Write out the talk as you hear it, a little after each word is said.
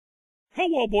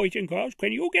Hello, boys and girls.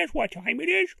 Can you guess what time it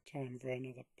is? Time for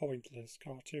another pointless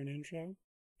cartoon intro.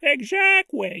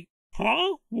 Exactly.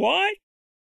 Huh? What?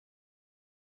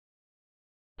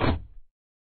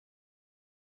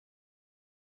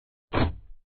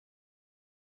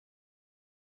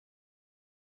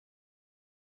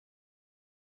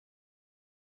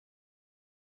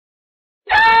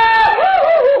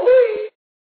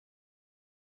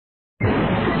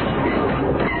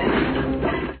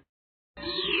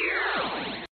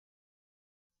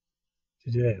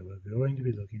 Today we're going to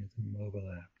be looking at the mobile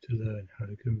app to learn how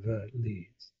to convert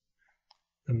leads.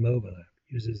 The mobile app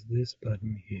uses this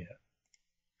button here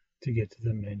to get to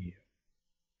the menu.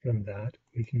 From that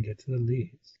we can get to the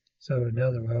leads. So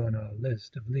now that we're on our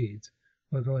list of leads,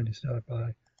 we're going to start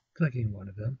by clicking one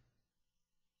of them.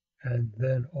 And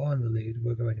then on the lead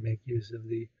we're going to make use of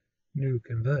the new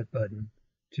convert button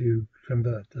to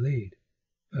convert the lead.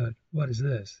 But what is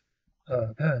this?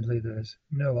 Apparently there's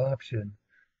no option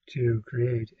to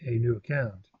create a new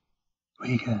account.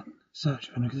 We can search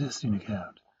for an existing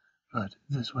account, but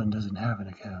this one doesn't have an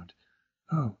account.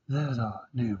 Oh, there's our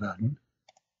new button.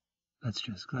 Let's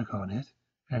just click on it,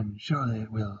 and surely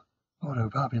it will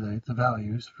auto-populate the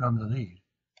values from the lead,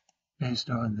 based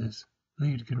on this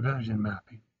lead conversion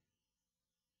mapping.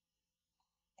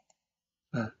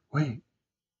 But wait,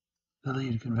 the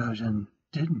lead conversion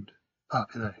didn't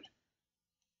populate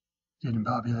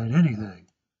anything.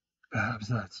 Perhaps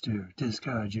that's to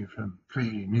discourage you from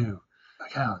creating new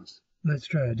accounts. Let's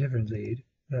try a different lead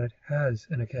that has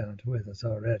an account with us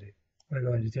already. We're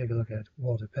going to take a look at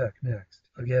Walter Peck next.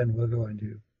 Again, we're going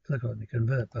to click on the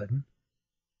Convert button.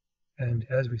 And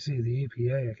as we see, the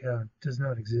EPA account does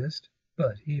not exist,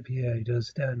 but EPA does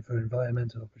stand for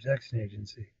Environmental Protection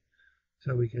Agency,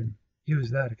 so we can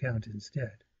use that account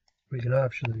instead. We can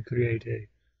optionally create a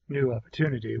new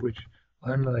opportunity, which,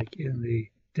 unlike in the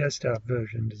desktop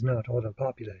version, does not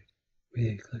auto-populate.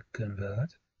 We click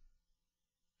Convert,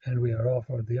 and we are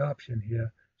offered the option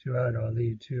here to add our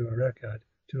lead to a record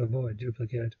to avoid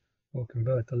duplicate or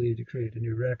convert the lead to create a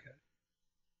new record.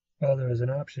 While there is an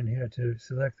option here to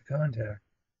select the contact,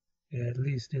 at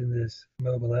least in this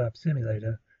mobile app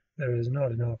simulator, there is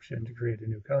not an option to create a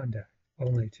new contact,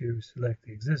 only to select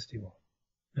the existing one.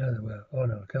 Now that we're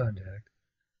on our contact,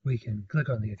 we can click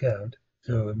on the account.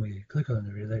 So when we click on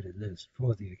the related list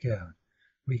for the account,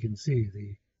 we can see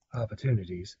the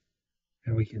opportunities,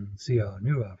 and we can see our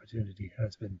new opportunity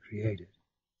has been created.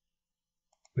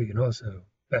 We can also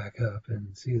back up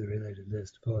and see the related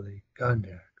list for the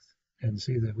contacts, and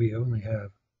see that we only have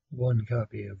one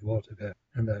copy of Walter Peck,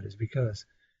 and that is because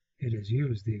it has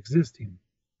used the existing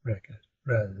record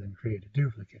rather than create a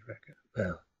duplicate record.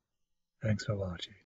 Well, thanks for watching.